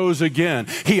and rose again.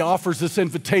 He offers this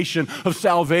invitation of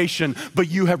salvation,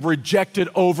 but you have rejected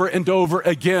over and over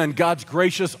again God's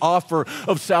gracious offer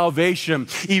of salvation.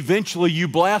 Eventually, you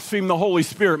blaspheme the Holy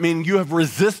Spirit, meaning you have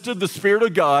resisted the Spirit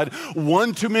of God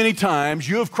one too many times.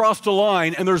 You have crossed a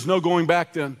line, and there's no going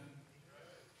back then.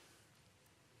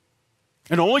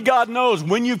 And only God knows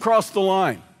when you've crossed the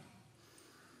line.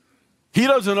 He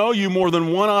doesn't owe you more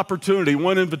than one opportunity,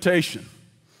 one invitation.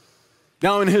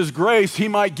 Now, in his grace, he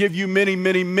might give you many,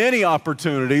 many, many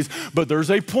opportunities, but there's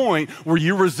a point where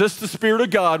you resist the Spirit of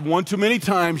God one too many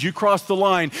times, you cross the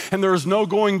line, and there is no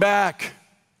going back.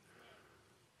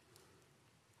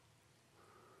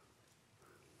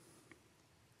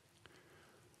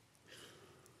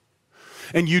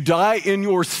 And you die in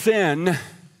your sin,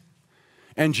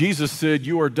 and Jesus said,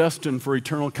 you are destined for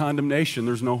eternal condemnation.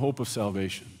 There's no hope of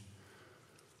salvation.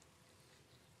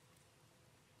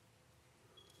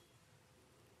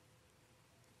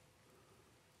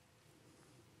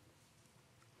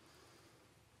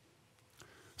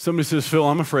 Somebody says, Phil,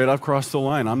 I'm afraid I've crossed the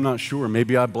line. I'm not sure.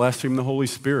 Maybe I blasphemed the Holy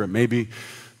Spirit. Maybe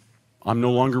I'm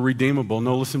no longer redeemable.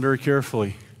 No, listen very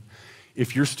carefully.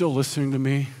 If you're still listening to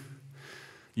me,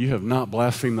 you have not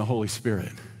blasphemed the Holy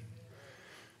Spirit.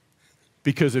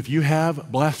 Because if you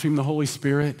have blasphemed the Holy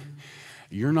Spirit,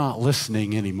 you're not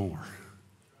listening anymore.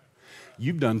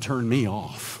 You've done turned me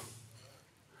off.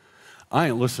 I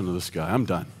ain't listening to this guy. I'm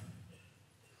done.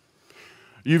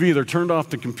 You've either turned off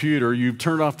the computer, you've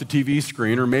turned off the TV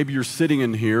screen, or maybe you're sitting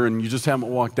in here and you just haven't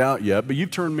walked out yet, but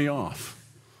you've turned me off.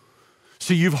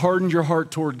 See, you've hardened your heart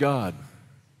toward God.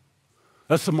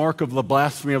 That's the mark of the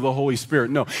blasphemy of the Holy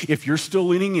Spirit. No, if you're still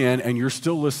leaning in and you're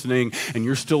still listening and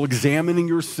you're still examining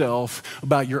yourself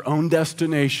about your own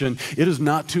destination, it is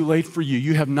not too late for you.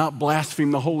 You have not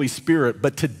blasphemed the Holy Spirit,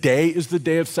 but today is the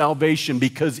day of salvation,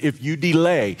 because if you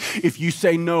delay, if you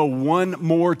say no one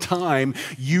more time,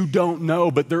 you don't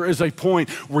know. But there is a point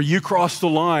where you cross the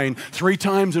line. 3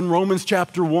 times in Romans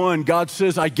chapter 1, God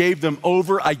says, I gave them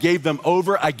over, I gave them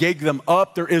over, I gave them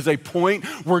up. There is a point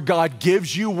where God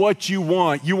gives you what you want.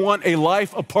 You want a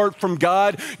life apart from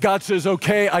God? God says,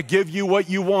 okay, I give you what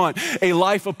you want. A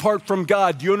life apart from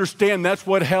God. Do you understand that's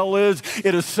what hell is?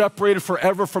 It is separated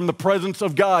forever from the presence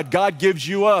of God. God gives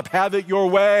you up. Have it your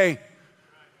way.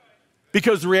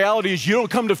 Because the reality is you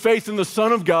don't come to faith in the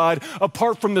Son of God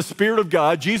apart from the Spirit of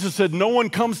God. Jesus said, no one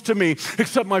comes to me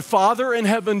except my Father in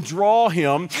heaven draw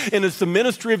him. And it's the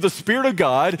ministry of the Spirit of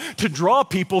God to draw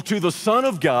people to the Son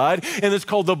of God. And it's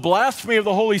called the blasphemy of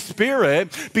the Holy Spirit,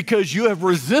 because you have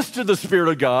resisted the Spirit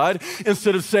of God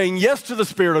instead of saying yes to the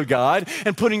Spirit of God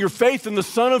and putting your faith in the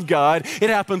Son of God. It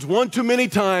happens one too many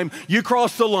times. You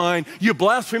cross the line. You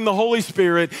blaspheme the Holy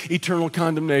Spirit. Eternal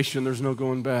condemnation. There's no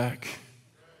going back.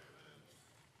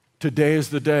 Today is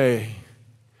the day,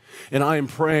 and I am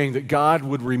praying that God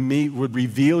would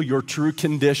reveal your true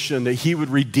condition, that he would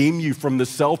redeem you from the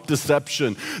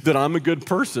self-deception that I'm a good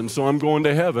person, so I'm going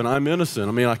to heaven. I'm innocent.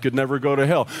 I mean, I could never go to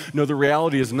hell. No, the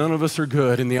reality is none of us are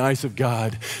good in the eyes of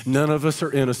God. None of us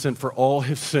are innocent, for all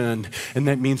have sinned, and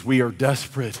that means we are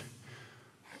desperate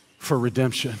for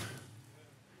redemption.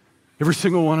 Every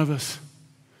single one of us.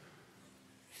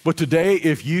 But today,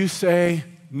 if you say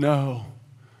no,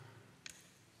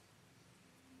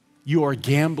 you are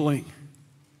gambling,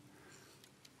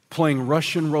 playing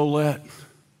Russian roulette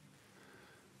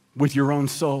with your own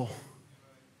soul.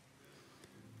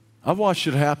 I've watched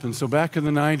it happen. So back in the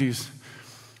 90s,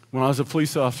 when I was a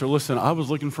police officer, listen, I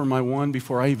was looking for my one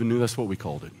before I even knew that's what we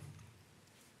called it.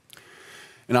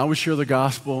 And I would share the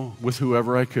gospel with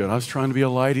whoever I could. I was trying to be a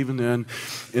light even then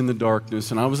in the darkness.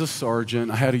 And I was a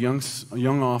sergeant. I had a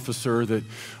young officer that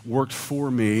worked for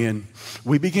me, and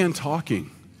we began talking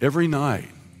every night.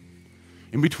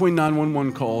 In between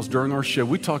 911 calls during our shift,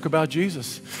 we talk about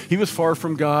Jesus. He was far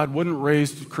from God, wasn't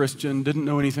raised Christian, didn't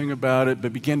know anything about it,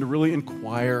 but began to really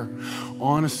inquire,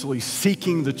 honestly,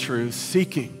 seeking the truth,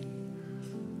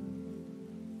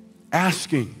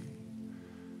 asking.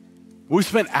 We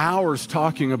spent hours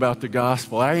talking about the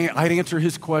gospel. I'd answer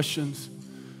his questions.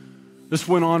 This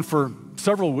went on for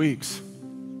several weeks.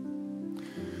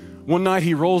 One night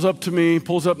he rolls up to me,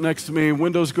 pulls up next to me,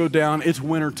 windows go down, it's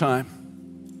wintertime.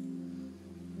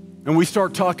 And we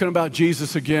start talking about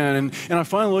Jesus again. And I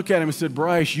finally look at him and said,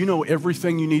 Bryce, you know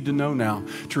everything you need to know now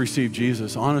to receive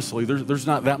Jesus. Honestly, there's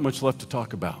not that much left to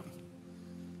talk about.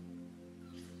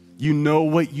 You know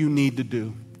what you need to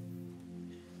do.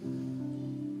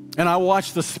 And I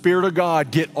watched the Spirit of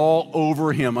God get all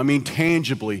over him. I mean,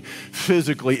 tangibly,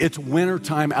 physically. It's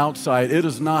wintertime outside. It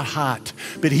is not hot.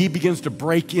 But he begins to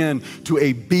break into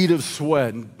a bead of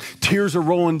sweat. And tears are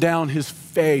rolling down his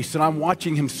face. And I'm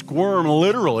watching him squirm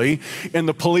literally in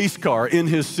the police car in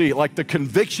his seat. Like the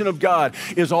conviction of God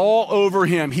is all over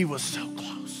him. He was so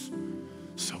close.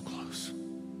 So close.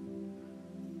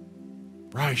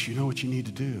 Bryce, you know what you need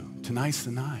to do. Tonight's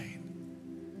the night.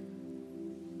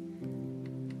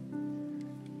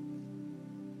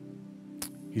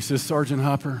 He says, Sergeant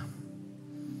Hopper,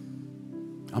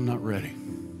 I'm not ready.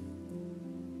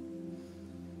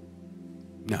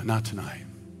 No, not tonight.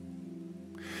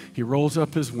 He rolls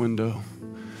up his window,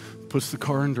 puts the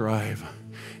car in drive,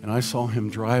 and I saw him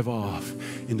drive off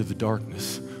into the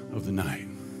darkness of the night.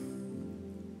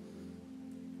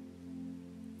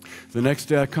 The next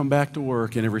day I come back to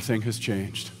work and everything has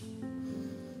changed.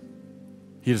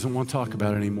 He doesn't want to talk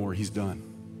about it anymore. He's done.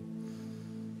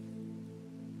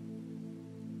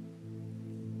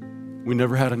 We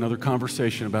never had another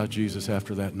conversation about Jesus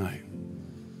after that night.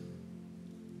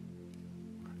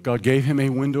 God gave him a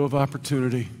window of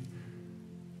opportunity.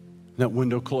 That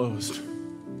window closed.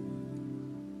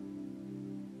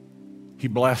 He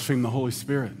blasphemed the Holy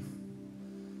Spirit.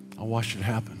 I watched it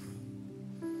happen.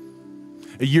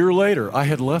 A year later, I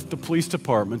had left the police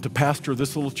department to pastor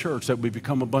this little church that would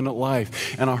become Abundant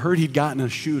Life, and I heard he'd gotten a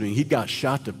shooting. He got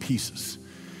shot to pieces.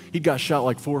 He got shot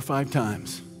like 4 or 5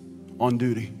 times on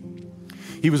duty.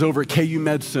 He was over at KU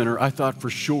Med Center. I thought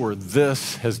for sure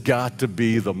this has got to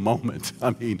be the moment. I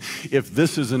mean, if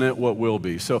this isn't it, what will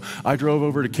be? So I drove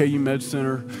over to KU Med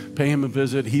Center, pay him a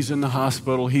visit. He's in the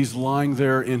hospital. He's lying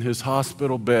there in his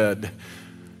hospital bed,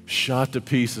 shot to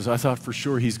pieces. I thought for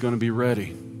sure he's going to be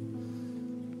ready.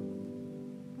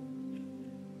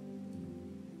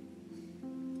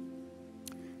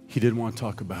 He didn't want to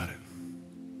talk about it.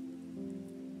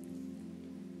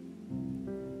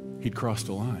 He'd crossed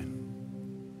a line.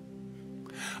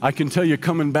 I can tell you,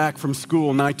 coming back from school,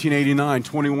 1989,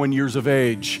 21 years of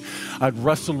age, I'd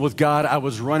wrestled with God. I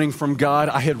was running from God.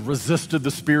 I had resisted the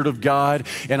Spirit of God,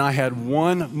 and I had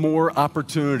one more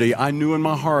opportunity. I knew in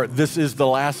my heart, this is the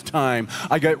last time.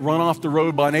 I got run off the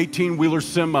road by an 18-wheeler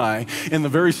semi in the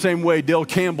very same way Dale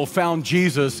Campbell found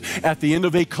Jesus at the end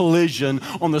of a collision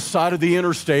on the side of the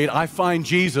interstate. I find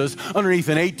Jesus underneath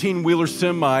an 18-wheeler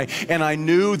semi, and I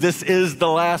knew this is the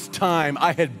last time.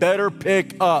 I had better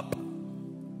pick up,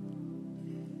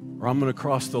 or I'm going to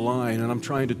cross the line. And I'm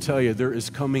trying to tell you, there is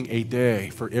coming a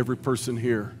day for every person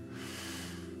here.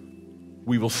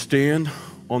 We will stand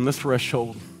on the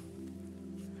threshold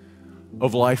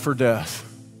of life or death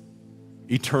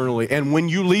eternally. And when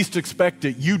you least expect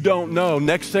it, you don't know.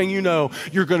 Next thing you know,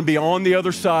 you're going to be on the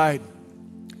other side.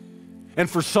 And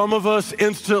for some of us,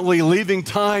 instantly leaving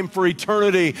time for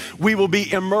eternity, we will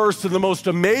be immersed in the most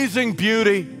amazing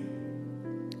beauty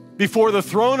before the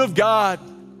throne of God.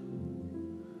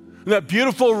 And that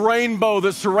beautiful rainbow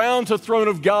that surrounds the throne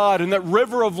of God, and that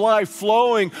river of life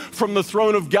flowing from the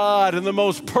throne of God, and the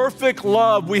most perfect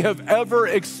love we have ever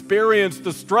experienced.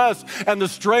 The stress and the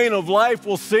strain of life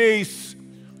will cease.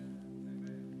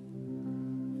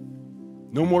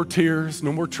 No more tears,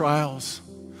 no more trials,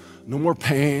 no more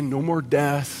pain, no more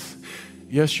death.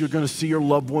 Yes, you're going to see your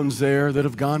loved ones there that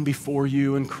have gone before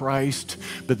you in Christ,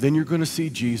 but then you're going to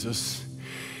see Jesus.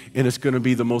 And it's going to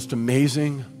be the most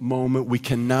amazing moment we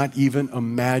cannot even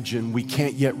imagine. We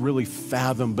can't yet really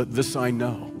fathom, but this I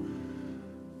know.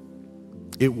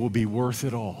 It will be worth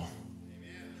it all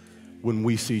when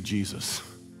we see Jesus.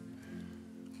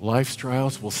 Life's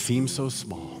trials will seem so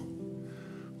small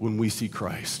when we see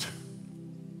Christ.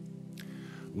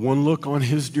 One look on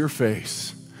his dear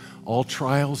face, all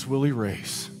trials will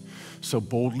erase. So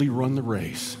boldly run the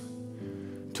race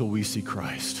till we see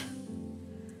Christ.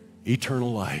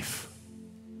 Eternal life,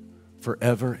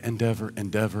 forever and ever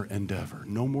and ever and ever.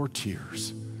 No more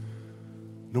tears,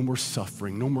 no more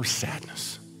suffering, no more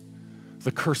sadness.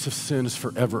 The curse of sin is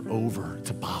forever over.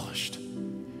 It's abolished.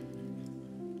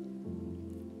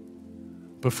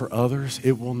 But for others,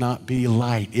 it will not be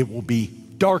light. It will be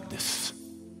darkness.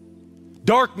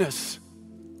 Darkness.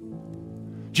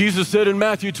 Jesus said in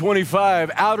Matthew 25,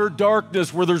 outer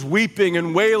darkness where there's weeping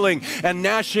and wailing and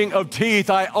gnashing of teeth.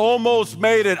 I almost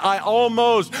made it. I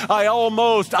almost.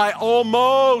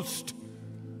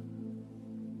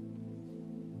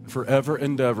 Forever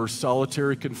and ever,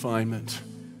 solitary confinement.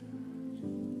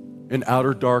 In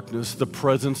outer darkness, the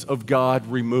presence of God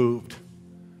removed.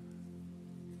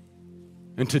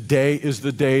 And today is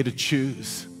the day to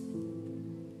choose.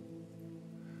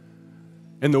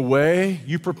 And the way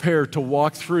you prepare to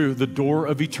walk through the door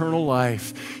of eternal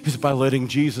life is by letting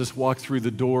Jesus walk through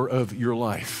the door of your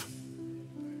life.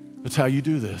 That's how you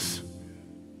do this.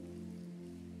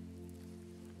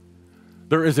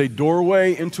 There is a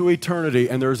doorway into eternity,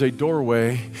 and there's a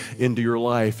doorway into your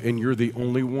life, and you're the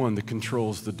only one that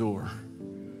controls the door.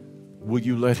 Will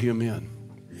you let him in?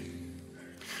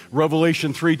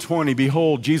 Revelation 3:20,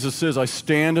 behold, Jesus says, I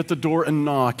stand at the door and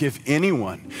knock. If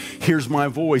anyone hears my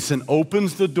voice and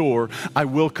opens the door, I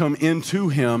will come into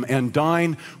him and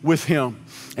dine with him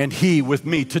and he with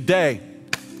me. Today,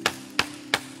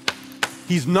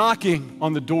 he's knocking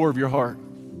on the door of your heart.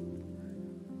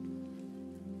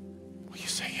 Will you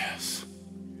say yes?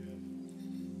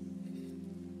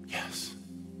 Yes,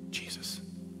 Jesus.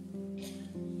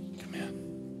 Come in.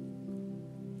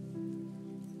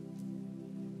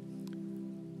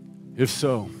 If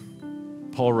so,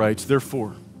 Paul writes,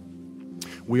 therefore,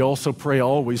 we also pray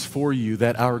always for you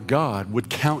that our God would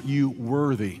count you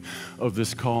worthy of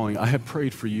this calling. I have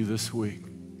prayed for you this week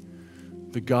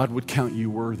that God would count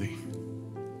you worthy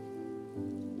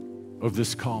of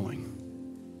this calling.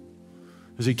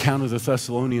 As he counted the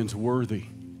Thessalonians worthy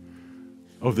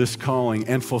of this calling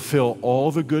and fulfill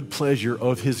all the good pleasure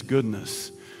of his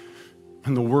goodness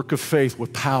and the work of faith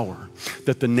with power,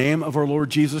 that the name of our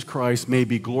Lord Jesus Christ may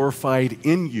be glorified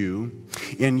in you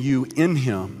in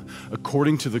him,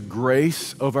 according to the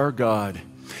grace of our God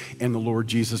and the Lord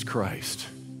Jesus Christ.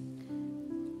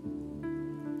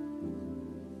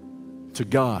 To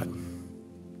God,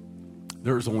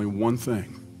 there is only one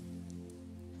thing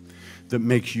that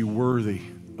makes you worthy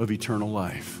of eternal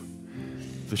life.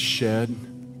 The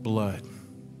shed blood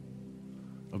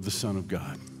of the Son of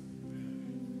God.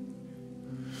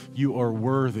 You are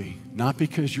worthy, not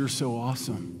because you're so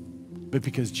awesome, but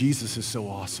because Jesus is so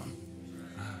awesome.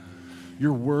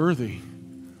 You're worthy,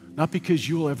 not because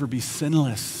you will ever be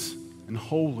sinless and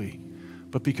holy,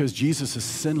 but because Jesus is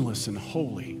sinless and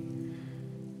holy.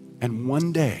 And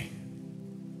one day,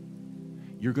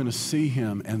 you're going to see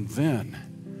him, and then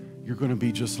you're going to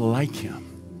be just like him.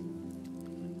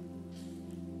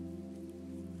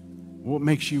 What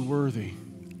makes you worthy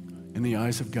in the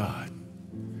eyes of God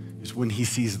is when he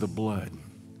sees the blood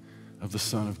of the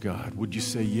Son of God. Would you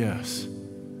say yes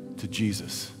to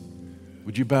Jesus?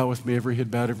 Would you bow with me, every head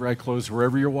bowed, every eye closed,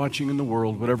 wherever you're watching in the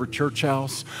world, whatever church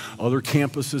house, other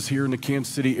campuses here in the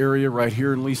Kansas City area, right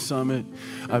here in Lee Summit.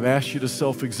 I've asked you to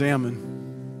self-examine,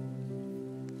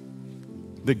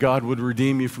 that God would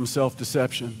redeem you from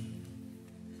self-deception.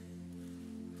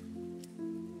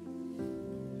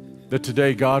 That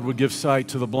today God would give sight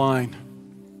to the blind.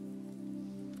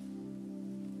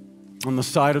 On the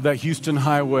side of that Houston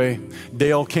highway,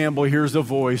 Dale Campbell hears a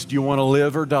voice, do you want to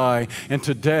live or die? And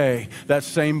today, that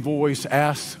same voice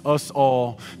asks us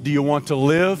all, do you want to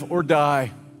live or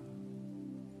die?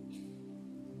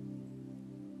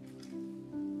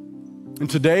 And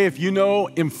today, if you know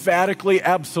emphatically,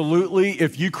 absolutely,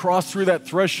 if you cross through that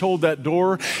threshold, that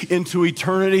door into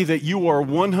eternity, that you are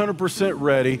 100%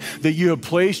 ready, that you have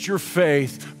placed your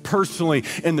faith personally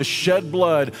in the shed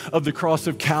blood of the cross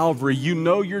of Calvary. You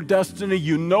know your destiny.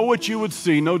 You know what you would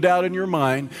see, no doubt in your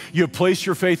mind. You have placed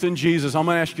your faith in Jesus. I'm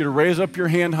going to ask you to raise up your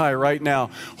hand high right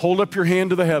now. Hold up your hand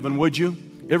to the heaven, would you?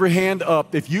 Every hand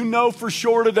up. If you know for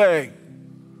sure today,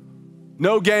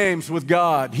 no games with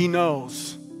God. He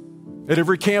knows. At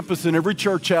every campus and every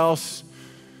church house,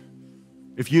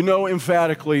 if you know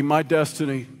emphatically my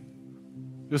destiny,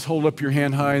 just hold up your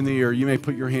hand high in the air. You may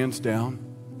put your hands down.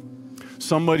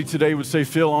 Somebody today would say,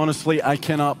 Phil, honestly, I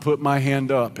cannot put my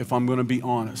hand up if I'm going to be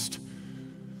honest.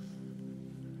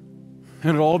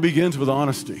 And it all begins with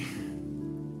honesty.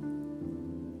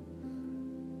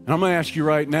 And I'm going to ask you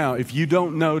right now, if you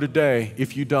don't know today,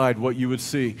 if you died, what you would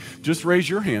see, just raise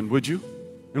your hand, would you?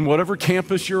 In whatever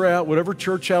campus you're at, whatever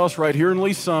church house right here in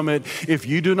Lee Summit, if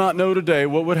you do not know today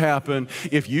what would happen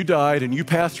if you died and you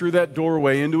passed through that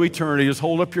doorway into eternity, just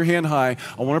hold up your hand high.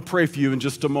 I want to pray for you in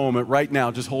just a moment. Right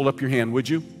now, just hold up your hand, would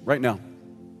you? Right now.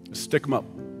 Just stick them up.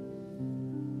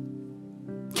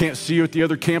 Can't see you at the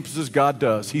other campuses. God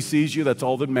does. He sees you. That's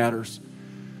all that matters.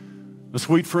 Now,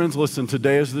 sweet friends, listen,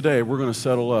 today is the day we're going to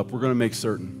settle up. We're going to make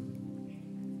certain.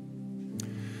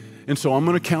 And so I'm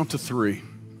going to count to 3.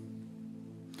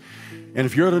 And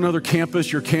if you're at another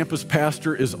campus, your campus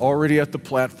pastor is already at the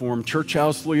platform. Church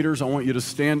house leaders, I want you to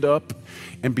stand up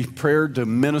and be prepared to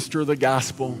minister the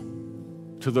gospel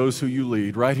to those who you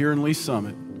lead. Right here in Lee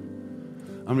Summit,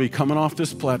 I'm going to be coming off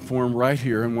this platform right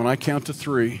here. And when I count to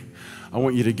 3, I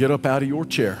want you to get up out of your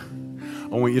chair.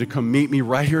 I want you to come meet me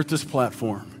right here at this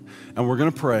platform. And we're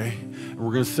going to pray, and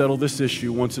we're going to settle this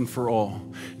issue once and for all.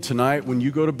 Tonight, when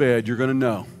you go to bed, you're going to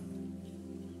know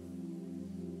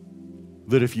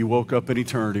that if you woke up in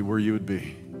eternity, where you would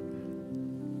be.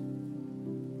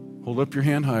 Hold up your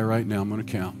hand high right now. I'm going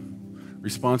to count.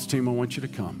 Response team, I want you to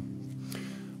come.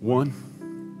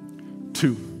 1,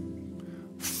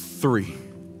 2, 3.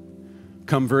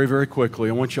 Come very, very quickly.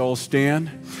 I want you all to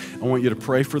stand. I want you to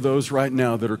pray for those right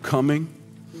now that are coming.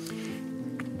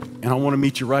 And I want to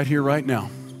meet you right here, right now.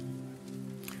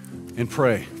 And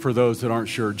pray for those that aren't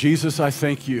sure. Jesus, I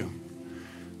thank you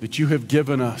that you have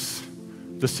given us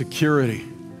the security,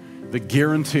 the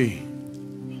guarantee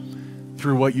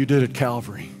through what you did at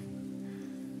Calvary.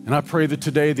 And I pray that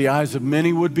today the eyes of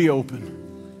many would be open.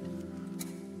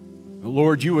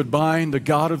 Lord, you would bind the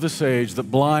God of this age that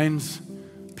blinds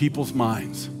people's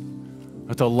minds,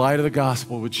 that the light of the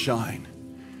gospel would shine.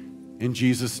 In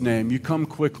Jesus' name, you come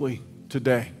quickly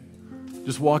today.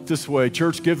 Just walk this way.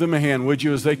 Church, give them a hand, would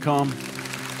you, as they come?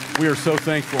 We are so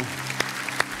thankful.